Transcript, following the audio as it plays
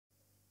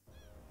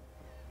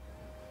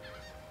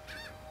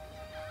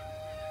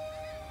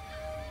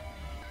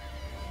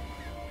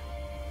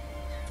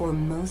For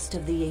most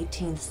of the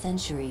 18th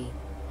century,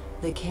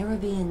 the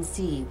Caribbean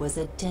Sea was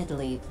a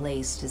deadly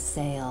place to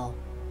sail.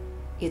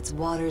 Its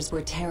waters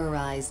were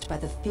terrorized by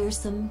the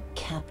fearsome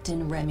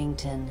Captain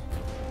Remington.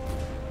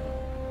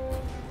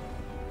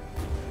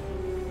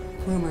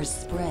 Rumors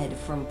spread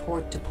from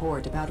port to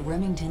port about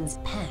Remington's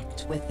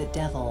pact with the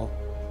devil.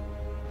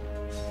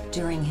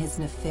 During his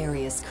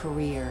nefarious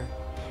career,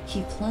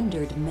 he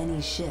plundered many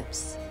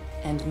ships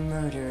and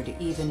murdered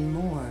even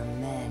more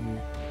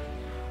men.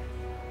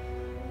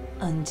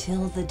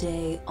 Until the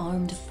day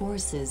armed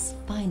forces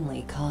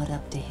finally caught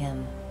up to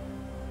him.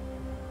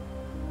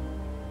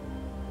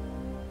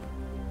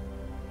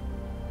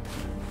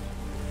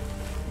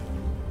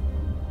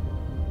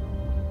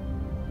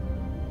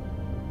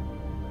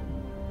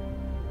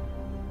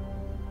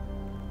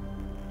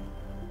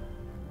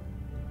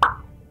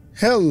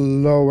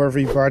 Hello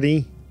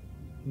everybody,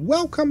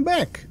 welcome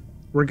back.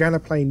 We're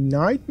gonna play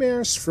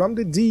Nightmares from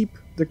the Deep,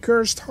 the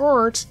Cursed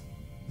Heart,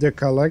 the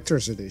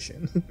Collector's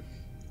Edition.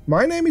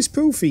 My name is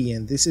Poofy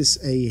and this is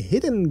a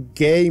hidden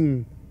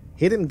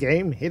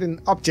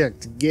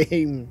object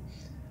game.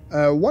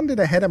 One that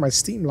I had in my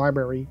Steam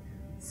library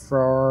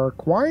for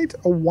quite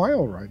a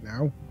while right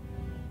now.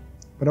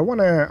 But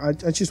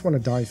I just wanna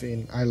dive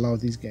in. I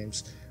love these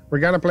games. We're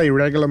gonna play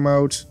regular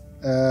mode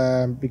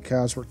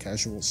because we're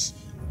casuals.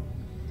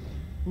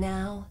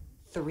 Now,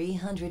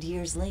 300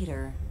 years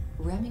later,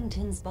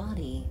 Remington's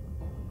body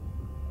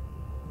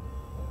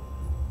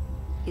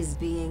is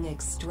being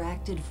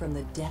extracted from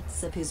the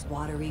depths of his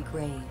watery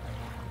grave.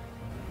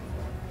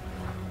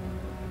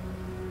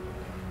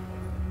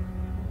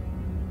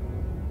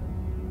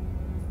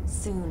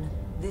 Soon,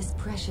 this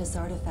precious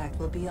artifact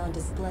will be on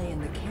display in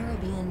the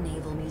Caribbean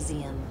Naval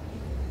Museum.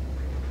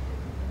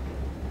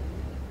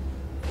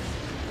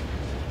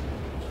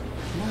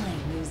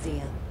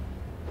 Museum.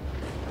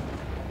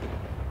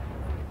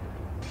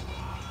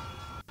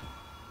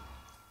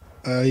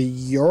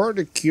 You're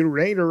the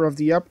curator of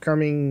the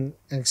upcoming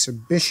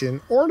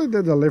exhibition. Order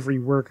the delivery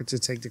worker to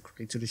take the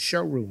crate to the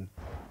showroom.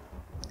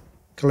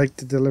 Collect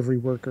the delivery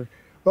worker.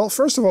 Well,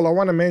 first of all, I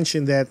want to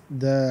mention that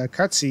the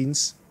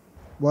cutscenes,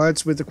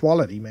 what's with the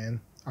quality,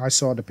 man? I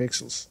saw the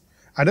pixels.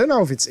 I don't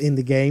know if it's in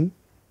the game,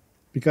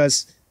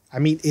 because, I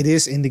mean, it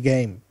is in the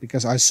game,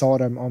 because I saw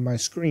them on my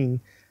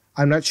screen.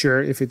 I'm not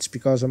sure if it's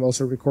because I'm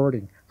also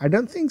recording. I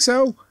don't think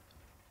so,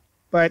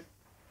 but,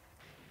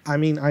 I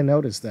mean, I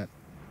noticed that.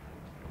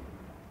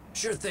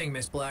 Sure thing,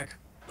 Miss Black.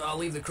 I'll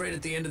leave the crate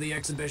at the end of the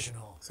exhibition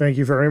hall. Thank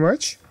you very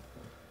much.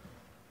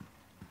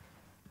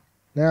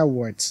 Now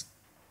what?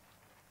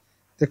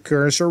 The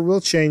cursor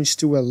will change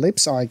to a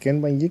lips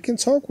icon when you can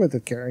talk with the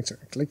character.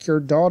 Click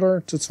your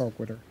daughter to talk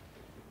with her.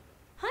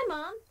 Hi,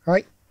 Mom.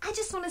 Hi. I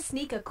just want to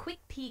sneak a quick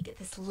peek at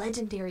this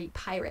legendary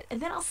pirate,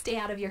 and then I'll stay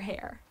out of your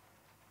hair.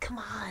 Come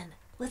on,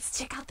 let's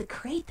check out the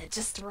crate that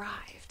just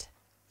arrived.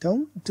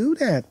 Don't do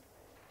that.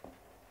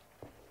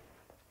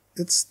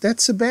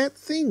 That's a bad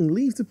thing.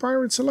 Leave the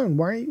pirates alone.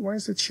 Why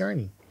is it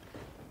shiny?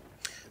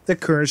 The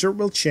cursor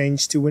will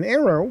change to an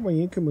arrow when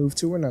you can move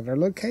to another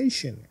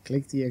location.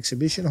 Click the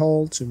exhibition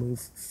hall to move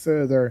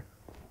further.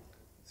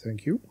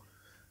 Thank you.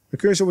 The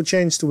cursor will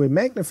change to a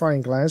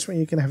magnifying glass when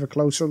you can have a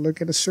closer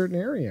look at a certain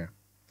area.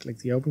 Click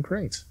the open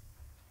crate.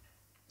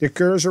 The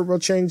cursor will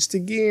change to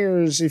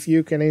gears if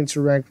you can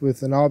interact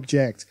with an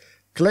object.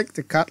 Click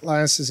the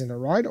cutlasses in the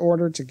right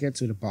order to get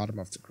to the bottom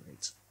of the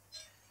crate.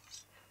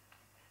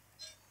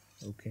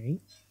 Okay,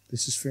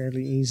 this is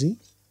fairly easy.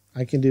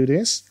 I can do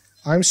this.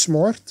 I'm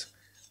smart.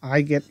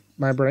 I get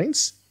my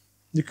brains.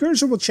 The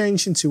cursor will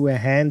change into a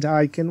hand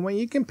icon when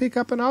you can pick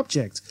up an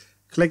object.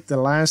 Click the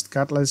last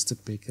cutlass to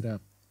pick it up.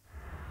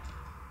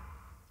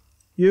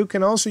 You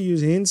can also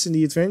use hints in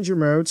the adventure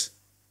mode.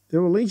 They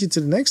will lead you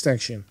to the next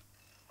action.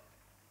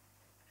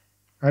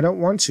 I don't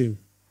want to.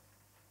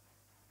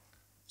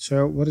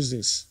 So, what is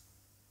this?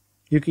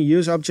 You can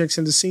use objects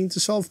in the scene to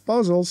solve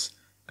puzzles.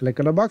 Click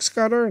on the box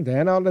cutter,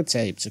 then on the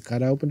tape to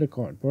cut open the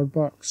cardboard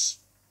box.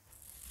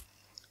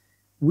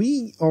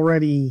 We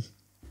already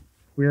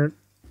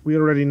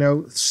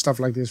know stuff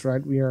like this,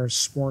 right? We are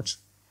smart.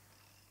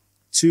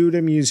 To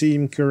the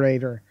museum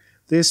curator.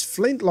 This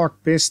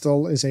flintlock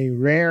pistol is a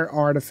rare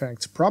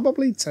artifact,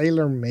 probably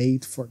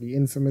tailor-made for the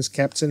infamous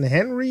Captain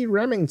Henry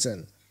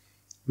Remington.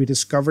 We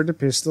discovered the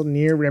pistol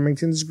near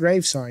Remington's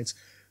gravesite.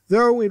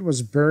 Though it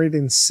was buried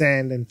in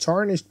sand and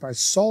tarnished by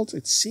salt,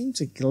 it seemed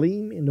to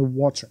gleam in the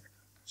water.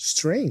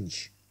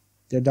 Strange.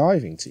 Their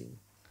diving team.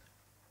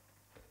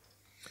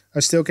 I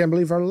still can't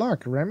believe our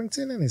luck.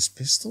 Remington and his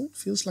pistol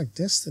feels like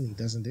destiny,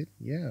 doesn't it?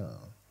 Yeah.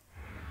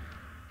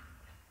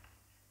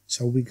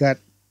 So we got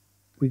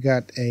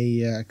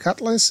a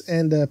cutlass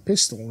and a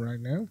pistol right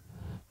now.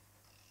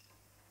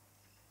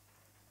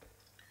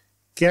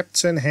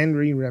 Captain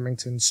Henry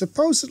Remington,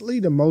 supposedly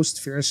the most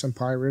fearsome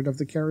pirate of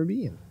the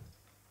Caribbean.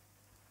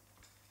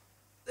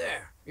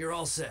 There, you're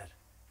all set.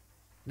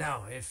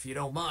 Now, if you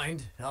don't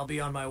mind, I'll be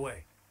on my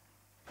way.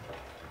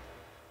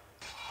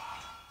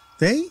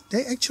 They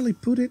actually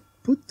put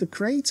the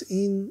crate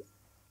in.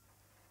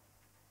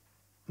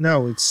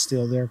 No, it's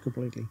still there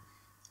completely.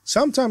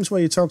 Sometimes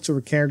when you talk to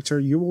a character,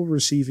 you will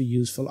receive a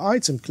useful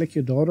item. Click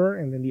your daughter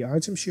and then the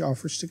item she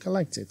offers to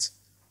collect it.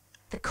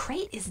 The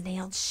crate is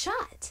nailed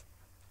shut.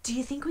 Do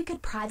you think we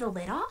could pry the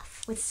lid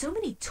off? With so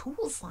many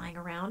tools lying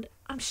around,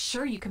 I'm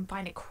sure you can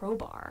find a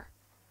crowbar.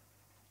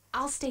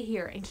 I'll stay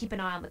here and keep an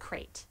eye on the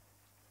crate.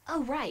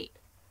 Oh, right.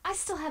 I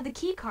still have the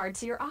key card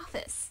to your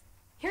office.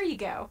 Here you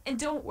go. And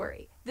don't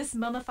worry, this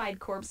mummified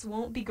corpse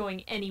won't be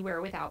going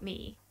anywhere without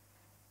me.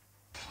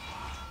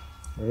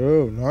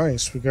 Oh,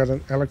 nice. We got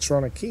an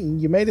electronic key.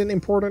 You made an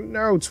important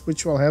note,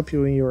 which will help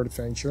you in your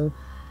adventure.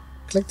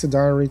 Click the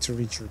diary to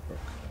read your book.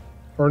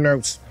 Or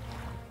notes.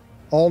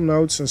 All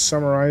notes are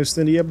summarized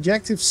in the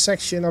objectives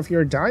section of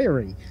your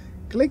diary.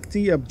 Click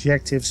the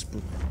objectives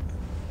book.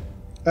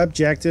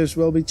 Objectives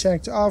will be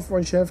checked off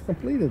once you have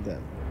completed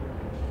them.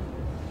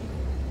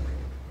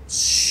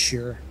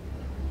 Sure.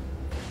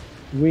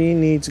 We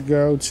need to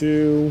go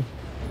to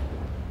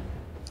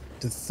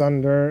the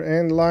thunder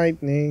and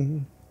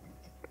lightning.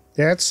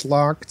 That's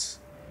locked.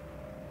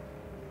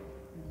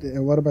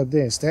 What about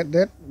this?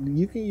 That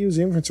you can use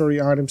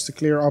inventory items to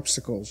clear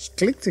obstacles.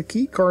 Click the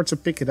key card to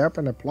pick it up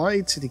and apply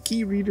it to the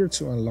key reader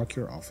to unlock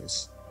your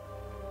office.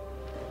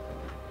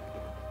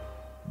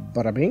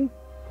 Bada bing.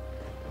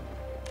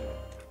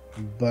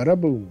 Bada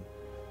boom.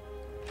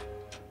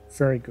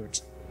 Very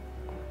good.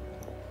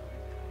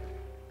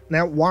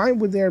 Now, why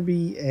would there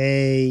be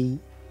a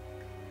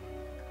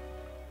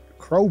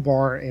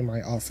crowbar in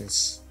my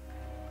office?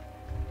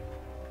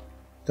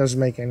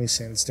 Doesn't make any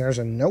sense. There's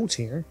a note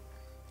here.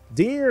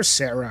 Dear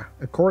Sarah,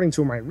 according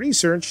to my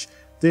research,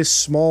 this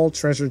small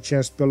treasure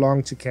chest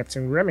belonged to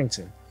Captain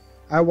Remington.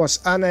 I was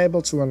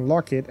unable to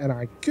unlock it and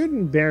I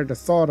couldn't bear the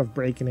thought of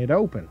breaking it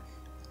open,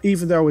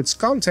 even though its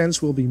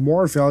contents will be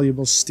more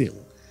valuable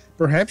still.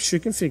 Perhaps you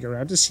can figure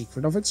out the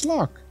secret of its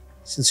lock.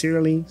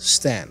 Sincerely,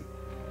 Stan.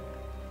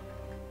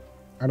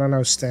 I don't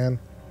know, Stan.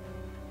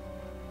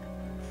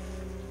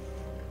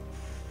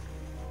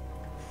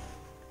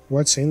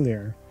 What's in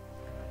there?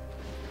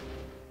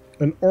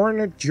 An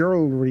ornate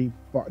jewelry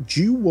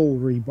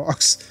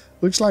box.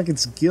 Looks like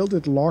its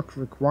gilded lock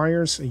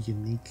requires a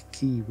unique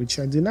key, which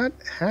I do not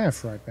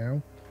have right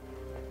now.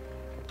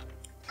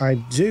 I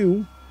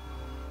do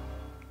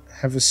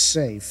have a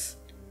safe.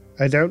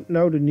 I don't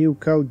know the new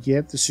code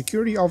yet. The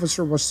security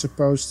officer was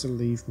supposed to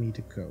leave me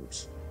the code.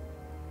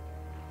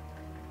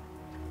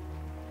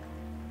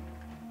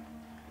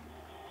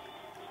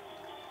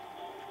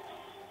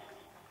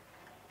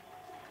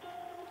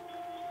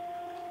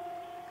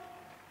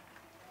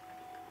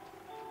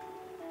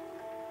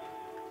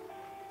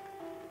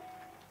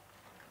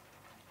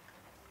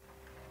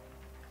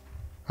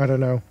 I don't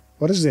know.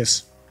 What is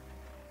this?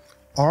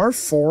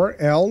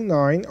 R4,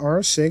 L9,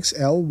 R6,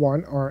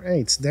 L1,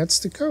 R8. That's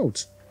the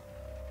code.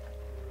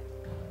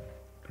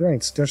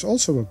 Great. There's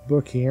also a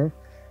book here.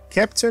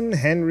 Captain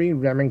Henry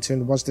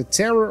Remington was the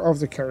terror of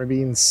the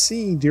Caribbean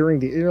Sea during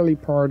the early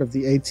part of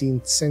the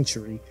 18th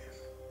century.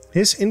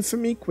 His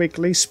infamy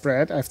quickly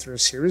spread after a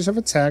series of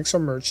attacks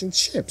on merchant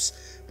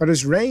ships, but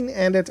his reign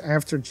ended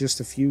after just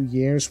a few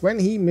years when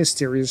he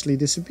mysteriously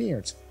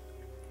disappeared.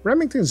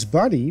 Remington's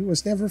body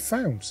was never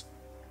found.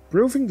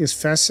 Proving this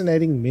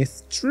fascinating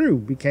myth true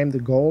became the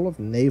goal of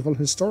naval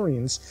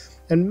historians,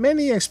 and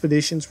many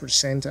expeditions were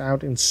sent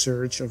out in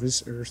search of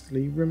his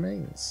earthly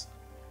remains.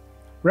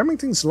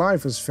 Remington's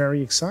life was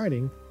very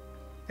exciting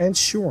and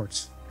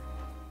short.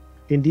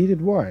 Indeed it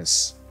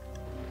was.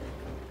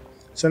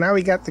 So now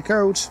we got the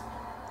code.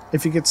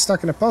 If you get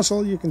stuck in a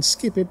puzzle, you can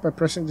skip it by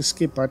pressing the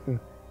skip button.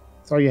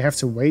 So you have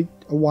to wait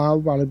a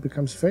while it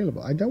becomes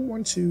available. I don't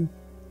want to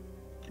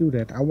do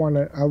that. I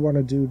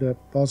wanna do the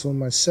puzzle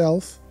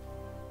myself.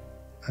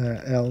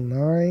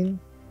 L9.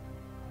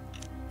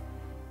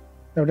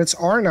 No, that's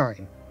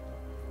R9.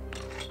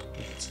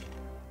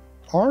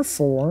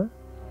 R4.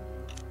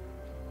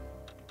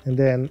 And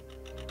then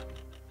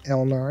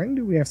L9.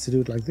 Do we have to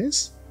do it like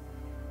this?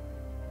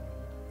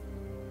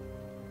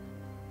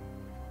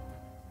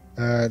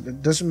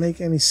 That doesn't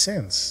make any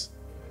sense.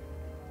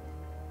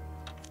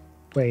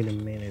 Wait a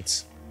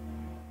minute.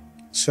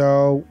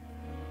 So,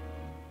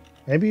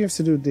 maybe you have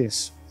to do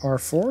this.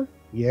 R4?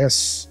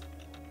 Yes.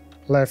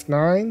 Left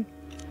 9.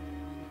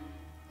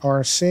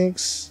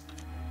 R6,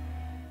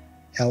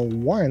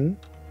 L1,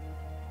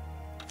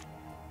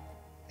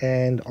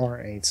 and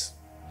R8.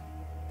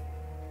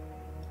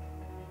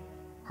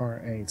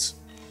 R8.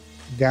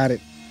 Got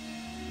it.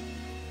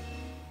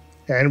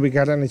 And we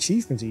got an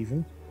achievement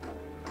even.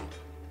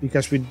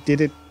 Because we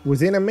did it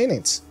within a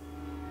minute.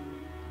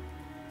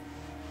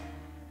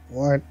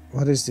 What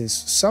is this?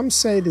 Some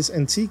say this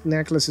antique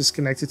necklace is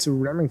connected to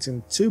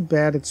Remington. Too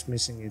bad it's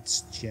missing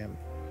its gem.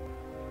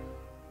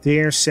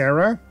 Dear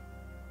Sarah,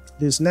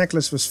 this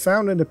necklace was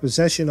found in the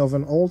possession of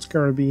an old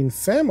Caribbean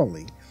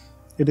family.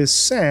 It is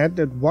said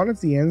that one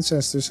of the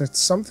ancestors had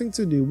something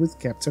to do with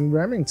Captain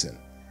Remington.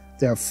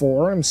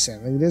 Therefore, I'm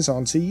sending this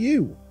on to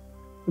you.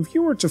 If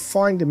you were to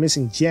find the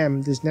missing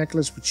gem, this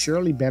necklace would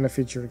surely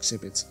benefit your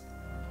exhibit.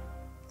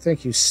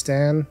 Thank you,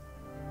 Stan.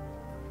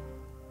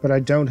 But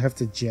I don't have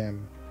the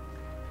gem.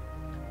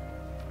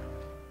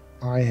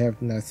 I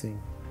have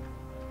nothing.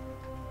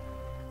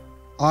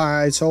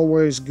 It's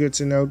always good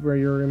to note where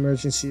your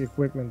emergency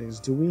equipment is.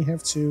 Do we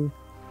have to...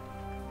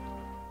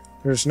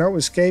 There's no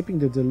escaping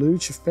the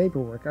deluge of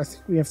paperwork. I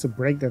think we have to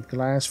break that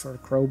glass for a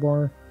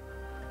crowbar.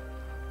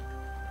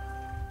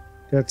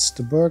 That's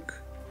the book.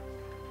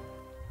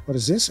 What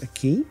is this? A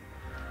key?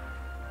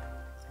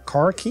 A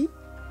car key?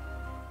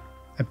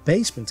 A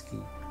basement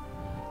key.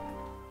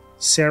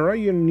 Sarah,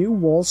 your new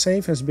wall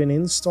safe has been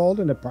installed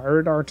and the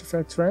pirate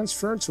artifact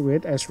transferred to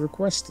it as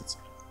requested.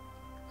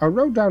 I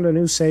wrote down the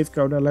new safe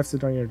code and left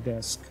it on your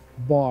desk.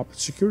 Bob,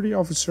 security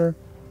officer.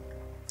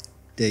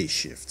 Day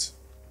shift.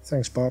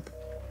 Thanks, Bob.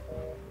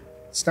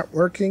 It's not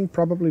working.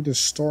 Probably the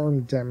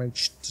storm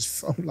damaged the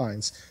phone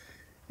lines.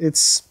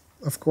 It's...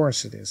 Of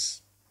course it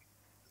is.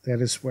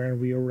 That is where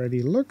we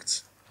already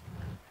looked.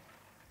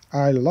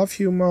 I love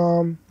you,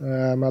 Mom.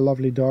 My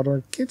lovely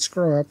daughter. Kids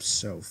grow up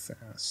so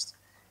fast.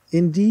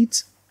 Indeed,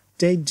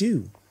 they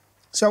do.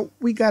 So,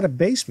 we got a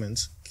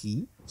basement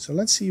key. So,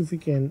 let's see if we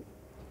can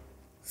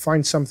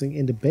find something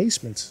in the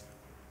basement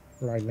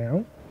right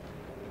now.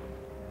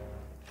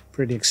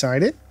 Pretty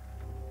excited.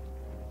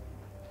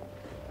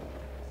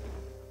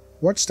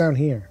 What's down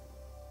here?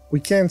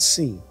 We can't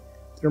see.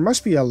 There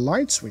must be a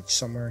light switch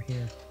somewhere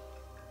here.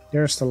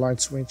 There's the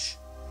light switch.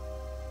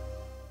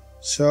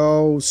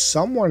 So,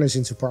 someone is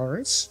into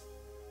pirates.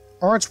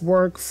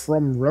 Artwork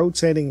from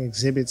rotating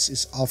exhibits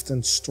is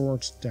often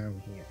stored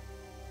down here.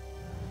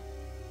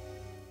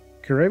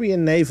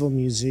 Caribbean Naval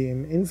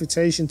Museum,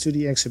 invitation to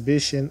the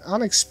exhibition,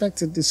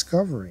 unexpected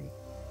discovery.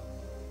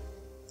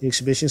 The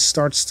exhibition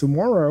starts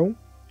tomorrow,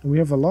 and we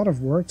have a lot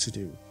of work to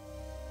do.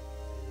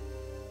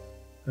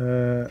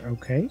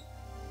 Okay.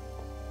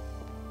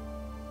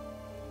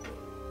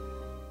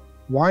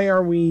 Why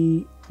are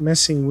we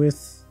messing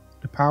with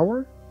the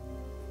power?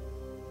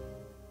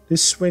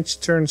 This switch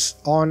turns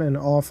on and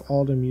off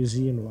all the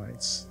museum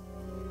lights.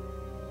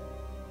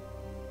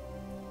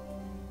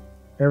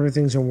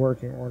 Everything's in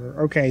working order.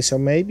 Okay, so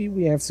maybe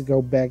we have to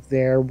go back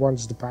there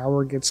once the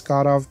power gets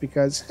cut off,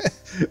 because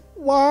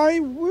why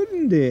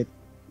wouldn't it?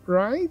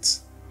 Right?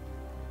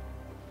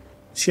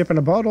 Ship in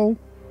a bottle.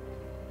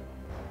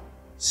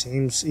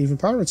 Seems even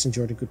pirates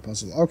enjoyed a good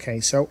puzzle. Okay,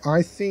 so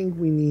I think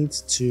we need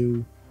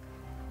to...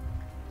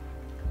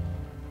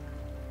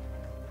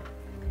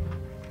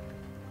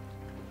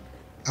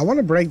 I want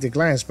to break the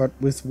glass, but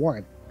with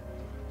what?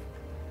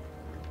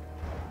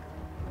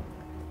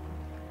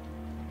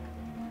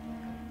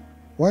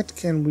 What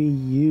can we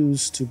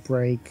use to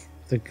break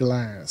the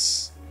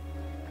glass?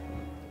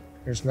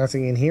 There's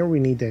nothing in here. We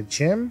need that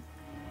gem.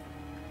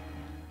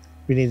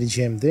 We need a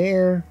gem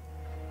there.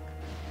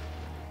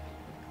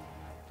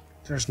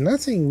 There's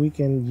nothing we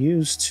can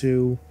use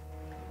to...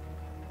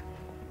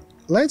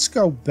 Let's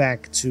go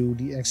back to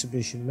the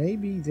exhibition.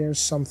 Maybe there's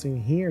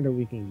something here that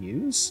we can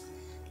use.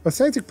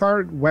 Authentic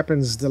pirate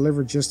weapons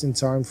delivered just in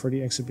time for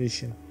the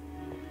exhibition.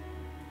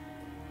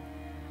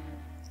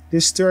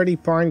 This sturdy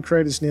pine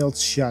crate is nailed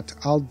shut.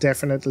 I'll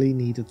definitely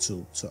need a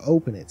tool to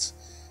open it.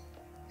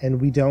 And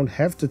we don't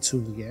have the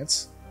tool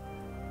yet.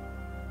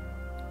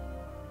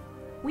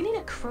 We need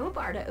a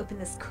crowbar to open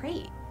this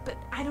crate, but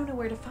I don't know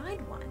where to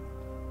find one.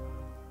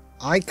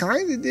 I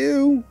kinda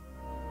do.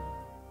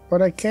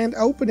 But I can't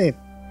open it.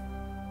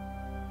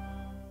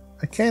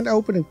 I can't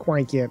open it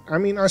quite yet. I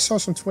mean, I saw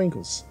some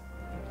twinkles.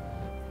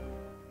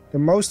 The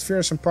most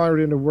fearsome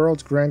pirate in the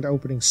world, grand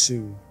opening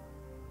soon.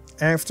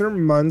 After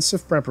months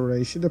of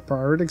preparation, the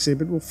pirate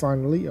exhibit will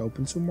finally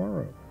open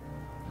tomorrow.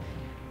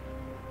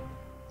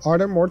 Are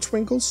there more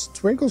twinkles?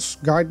 Twinkles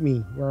guide me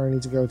where I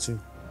need to go to.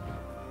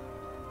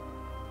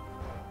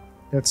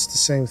 That's the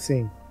same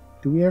thing.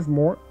 Do we have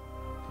more?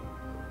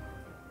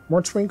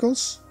 More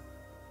twinkles?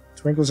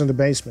 Twinkles in the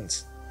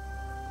basement.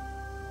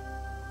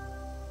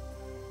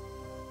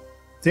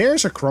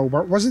 There's a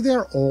crowbar. Was it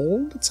there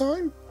all the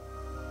time?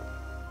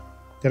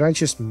 Did I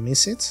just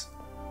miss it?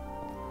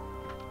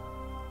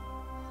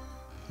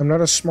 I'm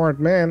not a smart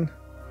man.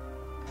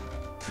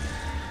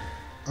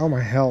 Oh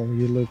my hell,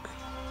 you look...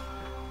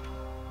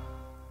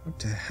 What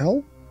the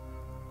hell?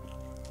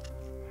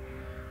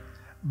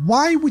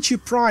 Why would you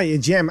pry a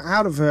gem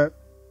out of a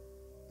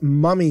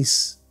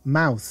mummy's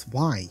mouth?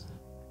 Why?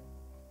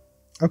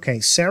 Okay,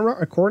 Sarah,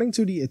 according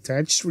to the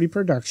attached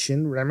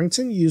reproduction,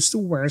 Remington used to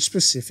wear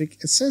specific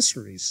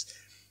accessories.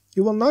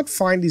 You will not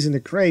find these in the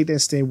crate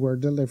as they were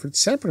delivered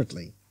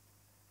separately.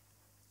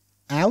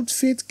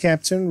 Outfit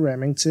Captain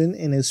Remington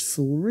in his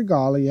full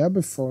regalia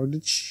before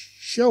the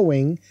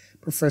showing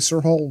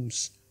Professor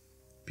Holmes.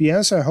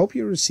 P.S. I hope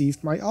you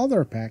received my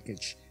other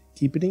package.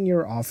 Keep it in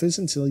your office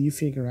until you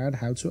figure out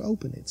how to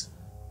open it.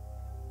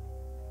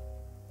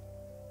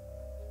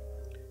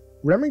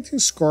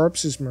 Remington's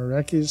corpse is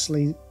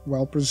miraculously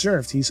well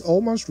preserved. He's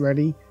almost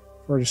ready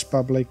for his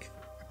public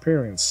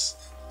appearance.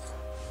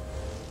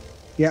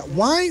 Yeah,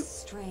 why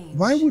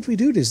would we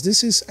do this?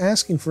 This is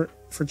asking for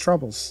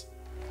troubles.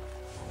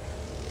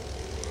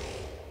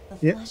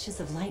 The flashes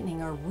of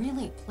lightning are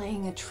really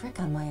playing a trick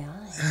on my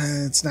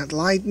eyes. It's not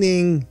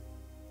lightning.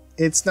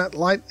 It's not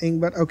lightning,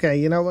 but okay,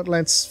 you know what?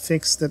 Let's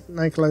fix that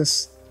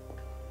necklace.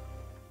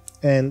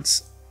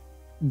 and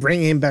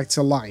bring him back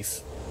to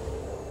life.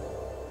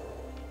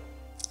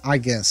 I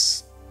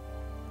guess.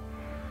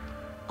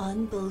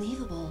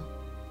 Unbelievable.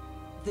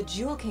 The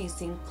jewel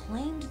casing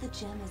claimed the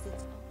gem as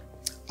its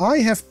own. I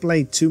have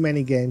played too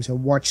many games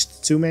and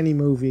watched too many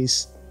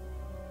movies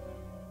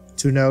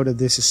to know that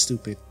this is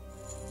stupid.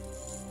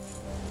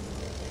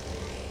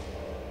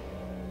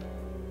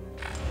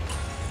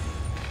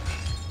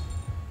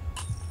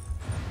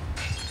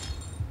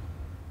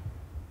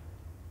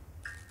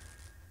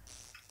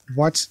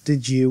 What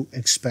did you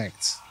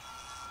expect?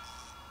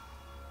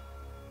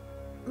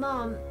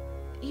 Mom,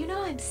 you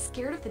know I'm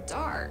scared of the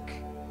dark.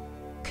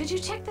 Could you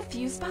check the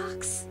fuse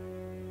box?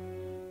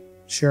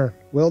 Sure,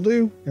 will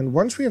do. And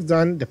once we have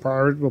done, the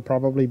pirate will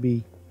probably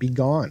be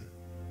gone.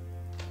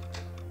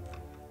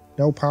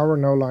 No power,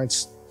 no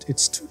lights.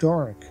 It's too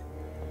dark.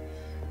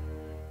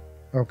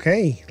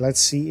 Okay, let's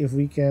see if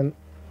we can...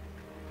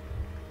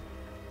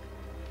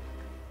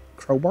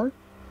 Crowbar?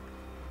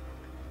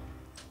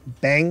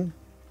 Bang.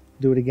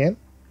 Do it again.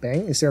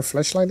 Bang. Is there a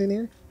flashlight in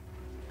here?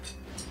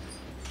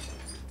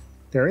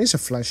 There is a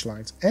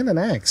flashlight and an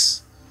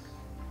axe.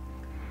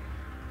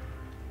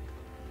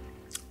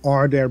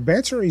 Are there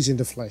batteries in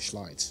the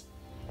flashlight?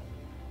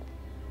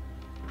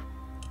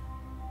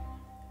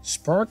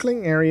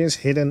 Sparkling areas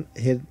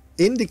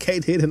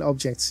indicate hidden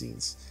object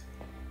scenes.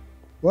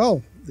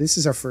 Well, this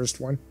is our first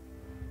one.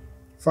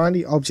 Find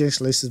the objects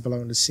listed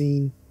below in the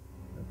scene.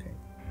 Okay.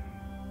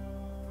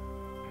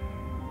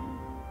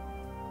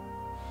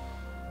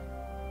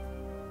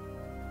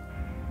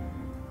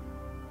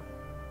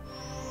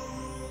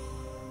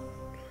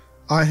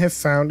 I have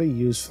found a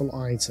useful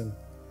item.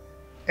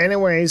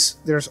 Anyways,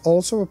 there's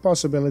also a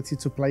possibility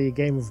to play a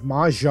game of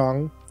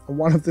Mahjong on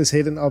one of these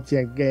hidden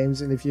object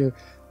games, and if you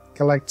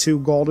collect 2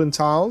 golden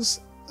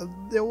tiles,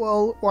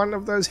 one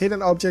of those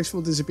hidden objects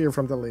will disappear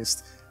from the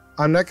list.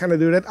 I'm not gonna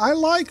do that. I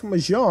like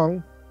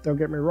Mahjong, don't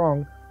get me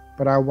wrong,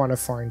 but I want to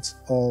find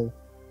all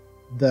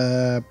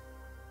the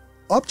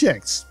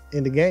objects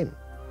in the game.